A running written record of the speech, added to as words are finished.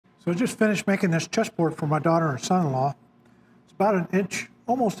So I just finished making this chessboard for my daughter and son-in-law. It's about an inch,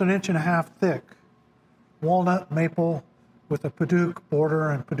 almost an inch and a half thick. Walnut maple with a padauk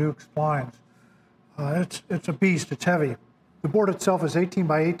border and padauk splines. It's a beast, it's heavy. The board itself is 18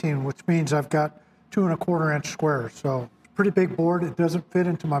 by 18, which means I've got 2 1/4 inch squares. So it's a pretty big board. It doesn't fit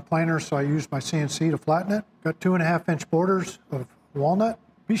into my planer, so I use my CNC to flatten it. Got 2 1/2 inch borders of walnut.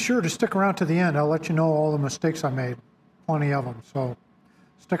 Be sure to stick around to the end. I'll let you know all the mistakes I made, plenty of them. So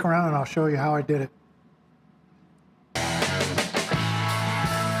stick around and I'll show you how I did it.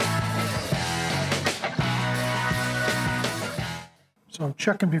 So I'm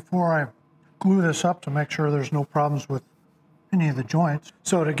checking before I glue this up to make sure there's no problems with any of the joints.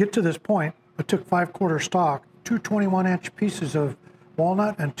 So to get to this point, I took 5/4 stock, 2 21-inch pieces of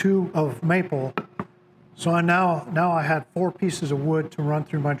walnut and 2 of maple. So now I had 4 pieces of wood to run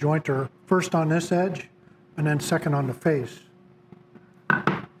through my jointer, first on this edge and then second on the face.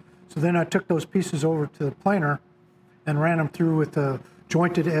 So then I took those pieces over to the planer and ran them through with the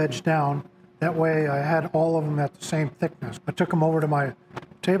jointed edge down. That way I had all of them at the same thickness. I took them over to my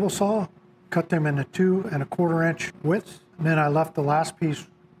table saw, cut them into 2 1/4 inch widths, and then I left the last piece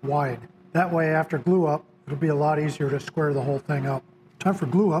wide. That way after glue up, it'll be a lot easier to square the whole thing up. Time for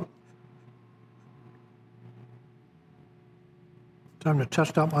glue up. Time to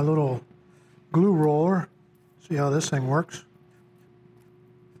test out my little glue roller, see how this thing works.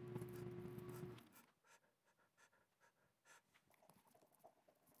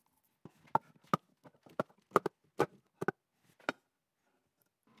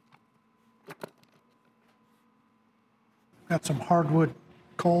 Got some hardwood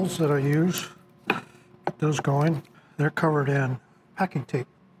coals that I use. Get those going. They're covered in packing tape.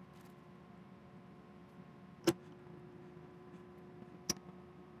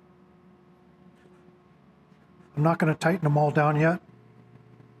 I'm not going to tighten them all down yet.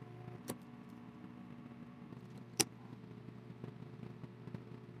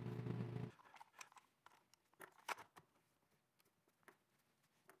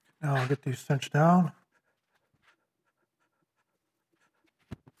 Now I'll get these cinched down.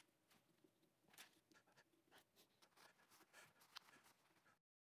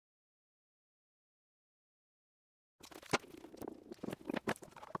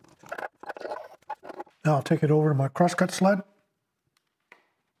 Now I'll take it over to my crosscut sled.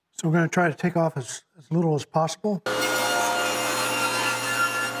 So we're going to try to take off as little as possible.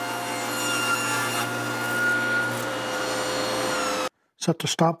 Set the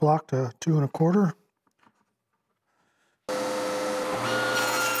stop block to 2 1/4.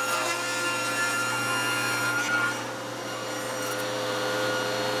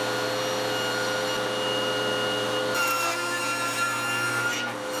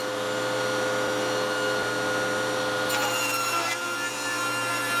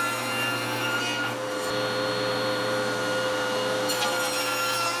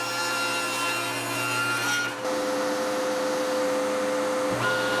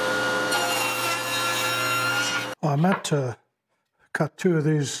 Well, I meant to cut 2 of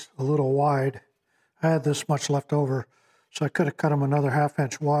these a little wide. I had this much left over, so I could have cut them another 1/2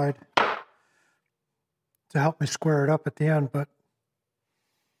 inch wide to help me square it up at the end, but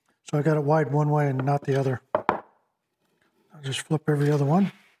so I got it wide one way and not the other. I'll just flip every other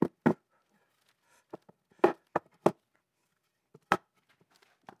one.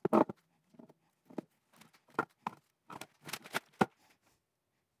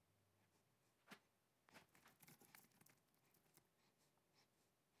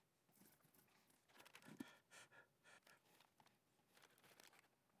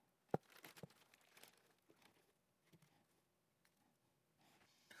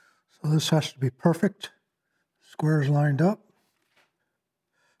 So this has to be perfect. Squares lined up.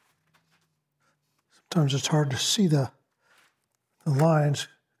 Sometimes it's hard to see the lines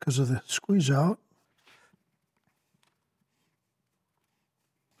because of the squeeze out.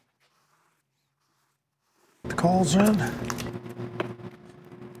 The cawls in.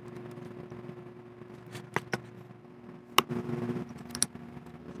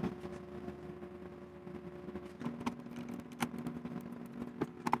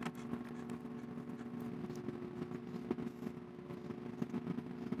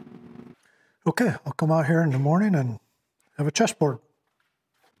 Okay, I'll come out here in the morning and have a chessboard.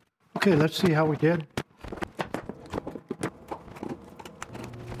 Okay, let's see how we did.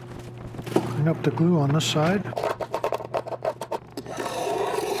 Clean up the glue on this side.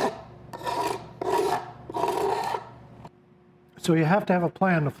 So you have to have a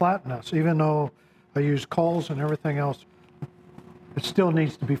plan to flatten this. Even though I use cawls and everything else, it still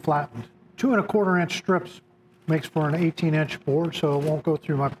needs to be flattened. 2 1/4 inch strips Makes for an 18-inch board, so it won't go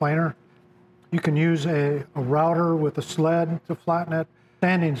through my planer. You can use a router with a sled to flatten it.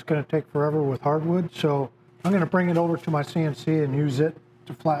 Sanding is going to take forever with hardwood, so I'm going to bring it over to my CNC and use it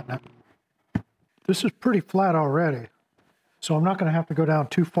to flatten it. This is pretty flat already, so I'm not going to have to go down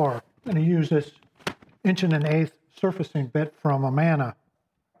too far. I'm going to use this 1 1/8" surfacing bit from Amana.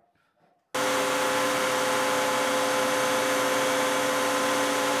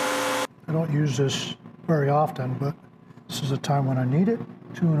 I don't use this very often, but this is a time when I need it.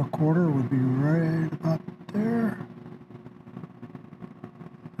 2 1/4 would be right about there.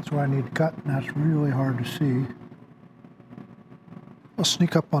 That's where I need to cut, and that's really hard to see. I'll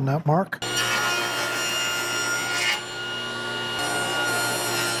sneak up on that mark.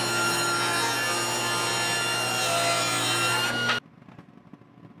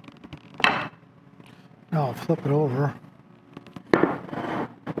 Now I'll flip it over.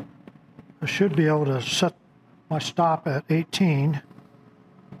 I should be able to set my stop at 18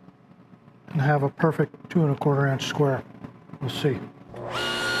 and have a perfect 2 1/4 inch square. We'll see.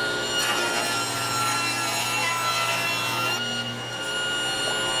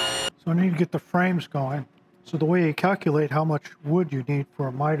 So I need to get the frames going. So the way you calculate how much wood you need for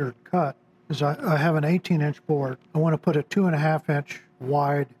a mitered cut is I have an 18-inch board. I want to put a 2 1/2 inch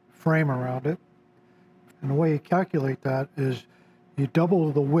wide frame around it. And the way you calculate that is you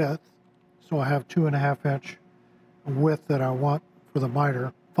double the width. So I have 2 1/2 inch width that I want for the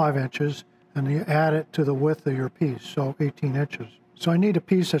miter, 5 inches, and you add it to the width of your piece, so 18 inches. So I need a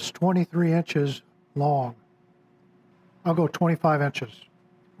piece that's 23 inches long. I'll go 25 inches.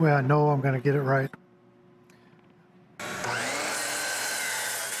 Well, I know I'm going to get it right.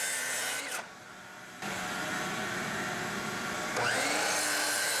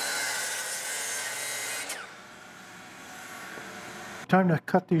 Time to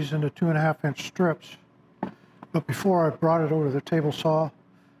cut these into 2 1/2 inch strips. But before I brought it over to the table saw,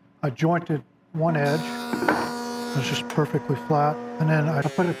 I jointed one edge. It was just perfectly flat. And then I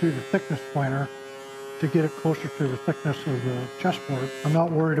put it through the thickness planer to get it closer to the thickness of the chessboard. I'm not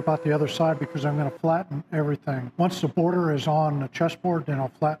worried about the other side because I'm going to flatten everything. Once the border is on the chessboard, then I'll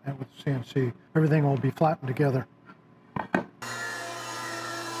flatten it with the CNC. Everything will be flattened together.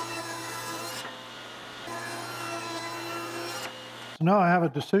 So now I have a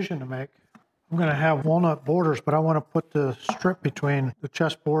decision to make. I'm going to have walnut borders, but I want to put the strip between the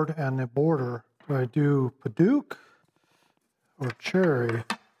chessboard and the border. Do I do padauk or cherry?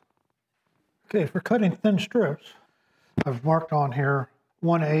 Okay, for cutting thin strips, I've marked on here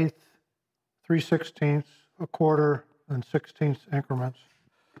 1/8, 3/16, 1/4, and 1/16 increments.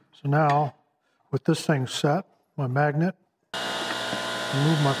 So now, with this thing set, my magnet, I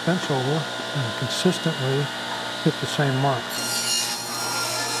move my fence over and consistently hit the same mark.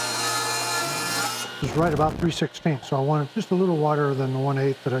 Is right about 3/16, so I want it just a little wider than the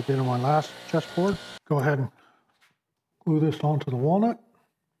 1/8 that I did on my last chessboard. Go ahead and glue this onto the walnut.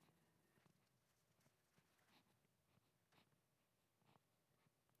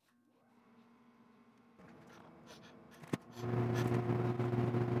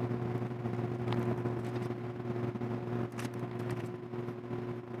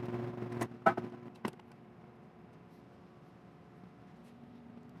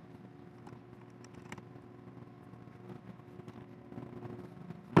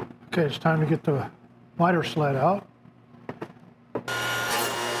 Okay, it's time to get the miter sled out.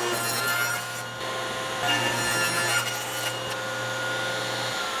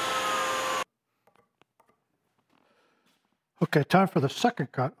 Okay, time for the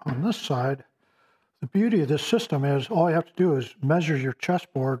second cut on this side. The beauty of this system is all you have to do is measure your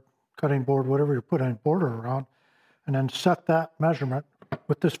chessboard, cutting board, whatever you're putting border around, and then set that measurement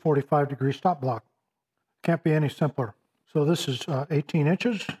with this 45-degree stop block. Can't be any simpler. So this is 18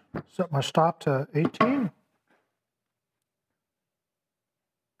 inches. Set my stop to 18.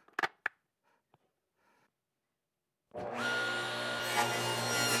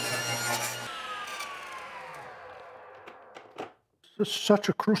 This is such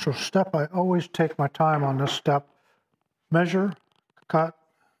a crucial step. I always take my time on this step. Measure, cut,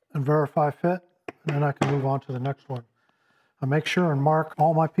 and verify fit, and then I can move on to the next one. I make sure and mark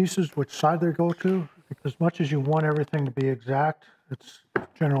all my pieces, which side they go to, because as much as you want everything to be exact, it's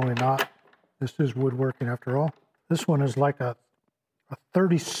generally not. This is woodworking after all. This one is like a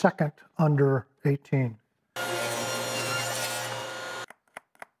 32nd under 18.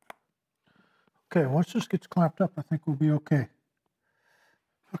 Okay, once this gets clamped up, I think we'll be okay.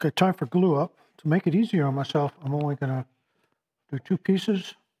 Okay, time for glue up. To make it easier on myself, I'm only gonna do 2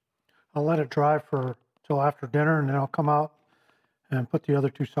 pieces. I'll let it dry for till after dinner, and then I'll come out and put the other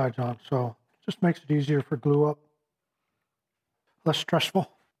 2 sides on. So Just makes it easier for glue up, less stressful.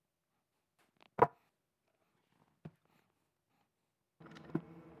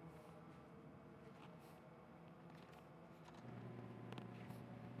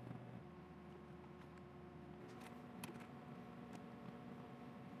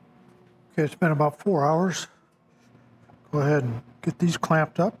 Okay, it's been about 4 hours. Go ahead and get these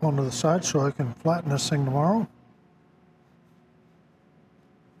clamped up onto the side so I can flatten this thing tomorrow.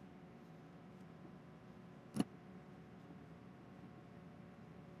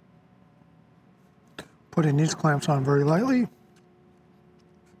 Putting these clamps on very lightly.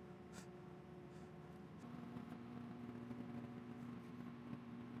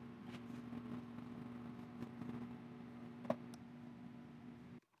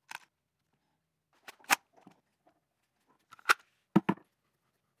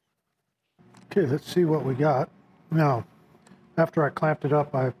 Okay, let's see what we got. Now, after I clamped it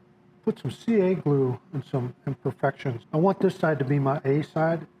up, I put some CA glue and some imperfections. I want this side to be my A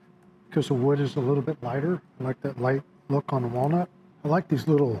side because the wood is a little bit lighter. I like that light look on the walnut. I like these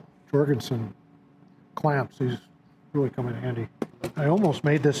little Jorgensen clamps. These really come in handy. I almost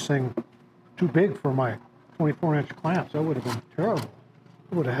made this thing too big for my 24-inch clamps. That would have been terrible.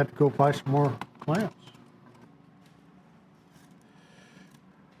 I would have had to go buy some more clamps.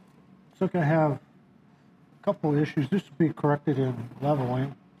 Looks like I have a couple issues. This will be corrected in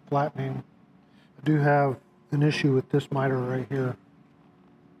leveling, flattening. I do have an issue with this miter right here,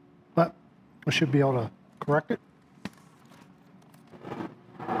 but I should be able to correct it.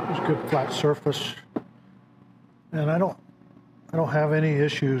 There's a good flat surface, and I don't have any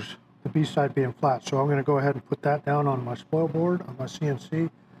issues the B side being flat, so I'm going to go ahead and put that down on my spoil board on my CNC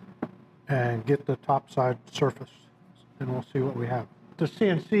and get the top side surface, and we'll see what we have. The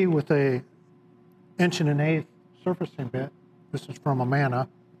CNC with a 1 1/8" surfacing bit. This is from Amana.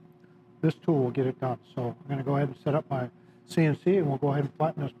 This tool will get it done. So I'm going to go ahead and set up my CNC and we'll go ahead and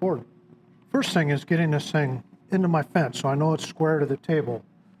flatten this board. First thing is getting this thing into my fence so I know it's square to the table.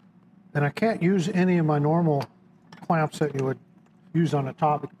 And I can't use any of my normal clamps that you would use on the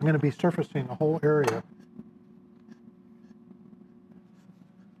top. I'm going to be surfacing the whole area.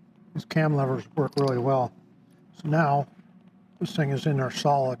 These cam levers work really well. So now this thing is in there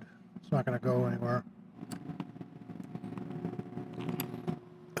solid. It's not going to go anywhere.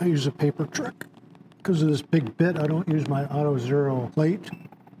 I use a paper trick. Because of this big bit, I don't use my auto zero plate.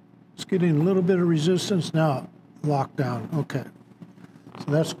 It's getting a little bit of resistance now. Locked down. Okay.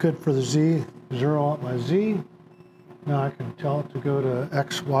 So that's good for the Z. Zero out my Z. Now I can tell it to go to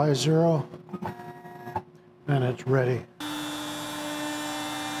XY0. And it's ready.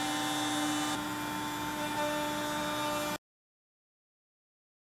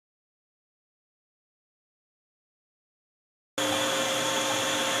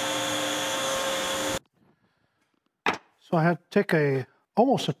 So I had to take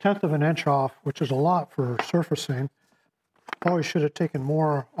almost 1/10 of an inch off, which is a lot for surfacing. Probably should have taken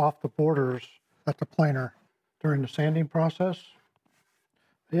more off the borders at the planer during the sanding process.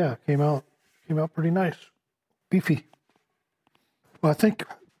 But yeah, it came out pretty nice, beefy. Well, I think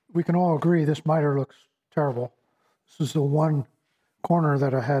we can all agree this miter looks terrible. This is the one corner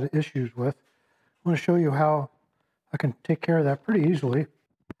that I had issues with. I'm going to show you how I can take care of that pretty easily.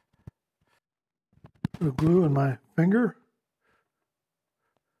 Put glue in my finger.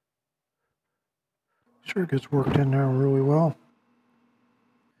 Sure it gets worked in there really well.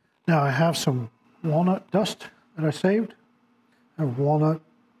 Now I have some walnut dust that I saved. I have walnut,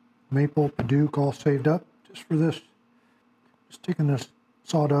 maple, padauk all saved up just for this. Just taking this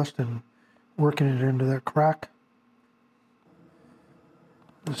sawdust and working it into that crack.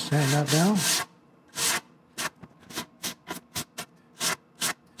 Just sand that down.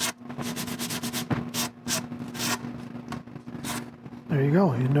 There you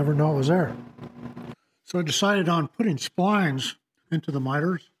go. You never know it was there. So I decided on putting splines into the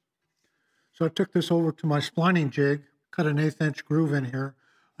miters. So I took this over to my splining jig, cut an 1/8 inch groove in here,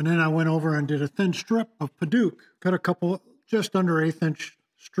 and then I went over and did a thin strip of padauk. Cut a couple just under 1/8 inch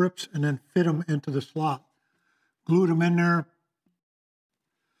strips and then fit them into the slot. Glued them in there.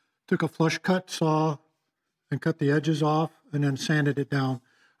 Took a flush cut saw and cut the edges off and then sanded it down.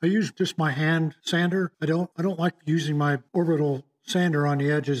 I used just my hand sander. I don't like using my orbital sander on the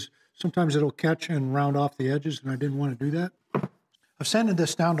edges. Sometimes it'll catch and round off the edges, and I didn't want to do that. I've sanded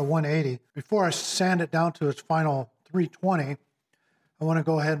this down to 180. Before I sand it down to its final 320, I want to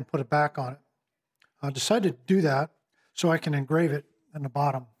go ahead and put it back on it. I decided to do that so I can engrave it in the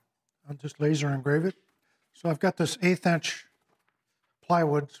bottom. I'll just laser engrave it. So I've got this 1/8 inch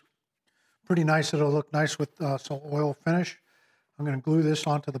plywood. Pretty nice. It'll look nice with some oil finish. I'm going to glue this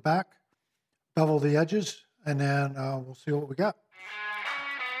onto the back. bevel the edges, and then we'll see what we got.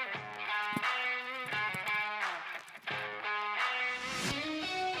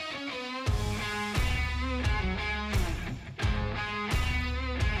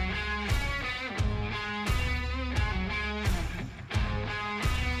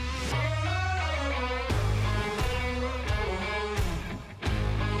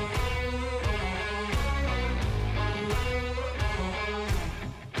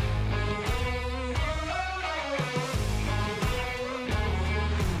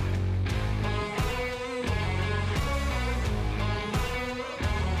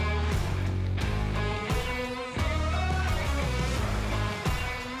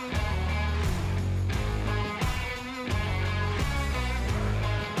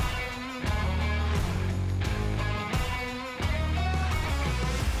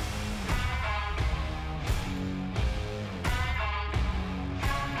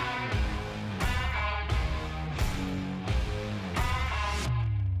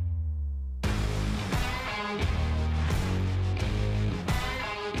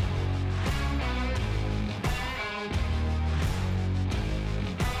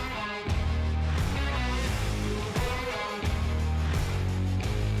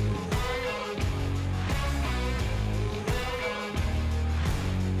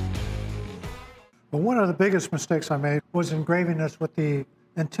 But one of the biggest mistakes I made was engraving this with the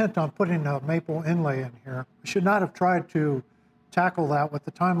intent on putting a maple inlay in here. I should not have tried to tackle that with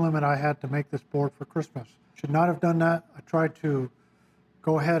the time limit I had to make this board for Christmas. Should not have done that. I tried to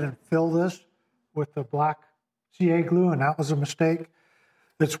go ahead and fill this with the black CA glue, and that was a mistake.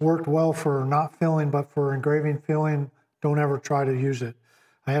 It's worked well for not filling, but for engraving filling, don't ever try to use it.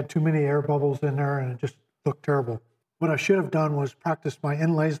 I had too many air bubbles in there and it just looked terrible. What I should have done was practice my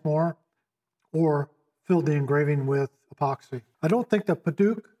inlays more, or filled the engraving with epoxy. I don't think the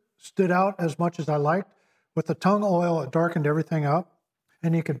padauk stood out as much as I liked. With the tung oil, it darkened everything up,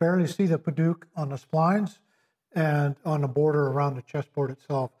 and you could barely see the padauk on the splines and on the border around the chessboard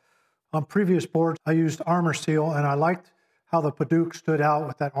itself. On previous boards, I used armor seal, and I liked how the padauk stood out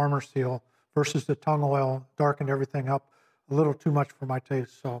with that armor seal versus the tung oil darkened everything up a little too much for my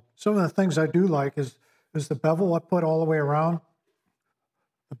taste. So some of the things I do like is the bevel I put all the way around.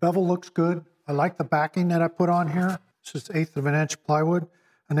 The bevel looks good. I like the backing that I put on here. It's just 1/8 of an inch plywood,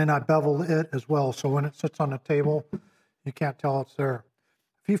 and then I bevel it as well, so when it sits on the table, you can't tell it's there.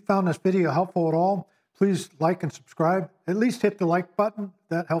 If you found this video helpful at all, please like and subscribe. At least hit the like button.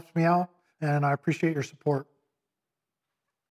 That helps me out, and I appreciate your support.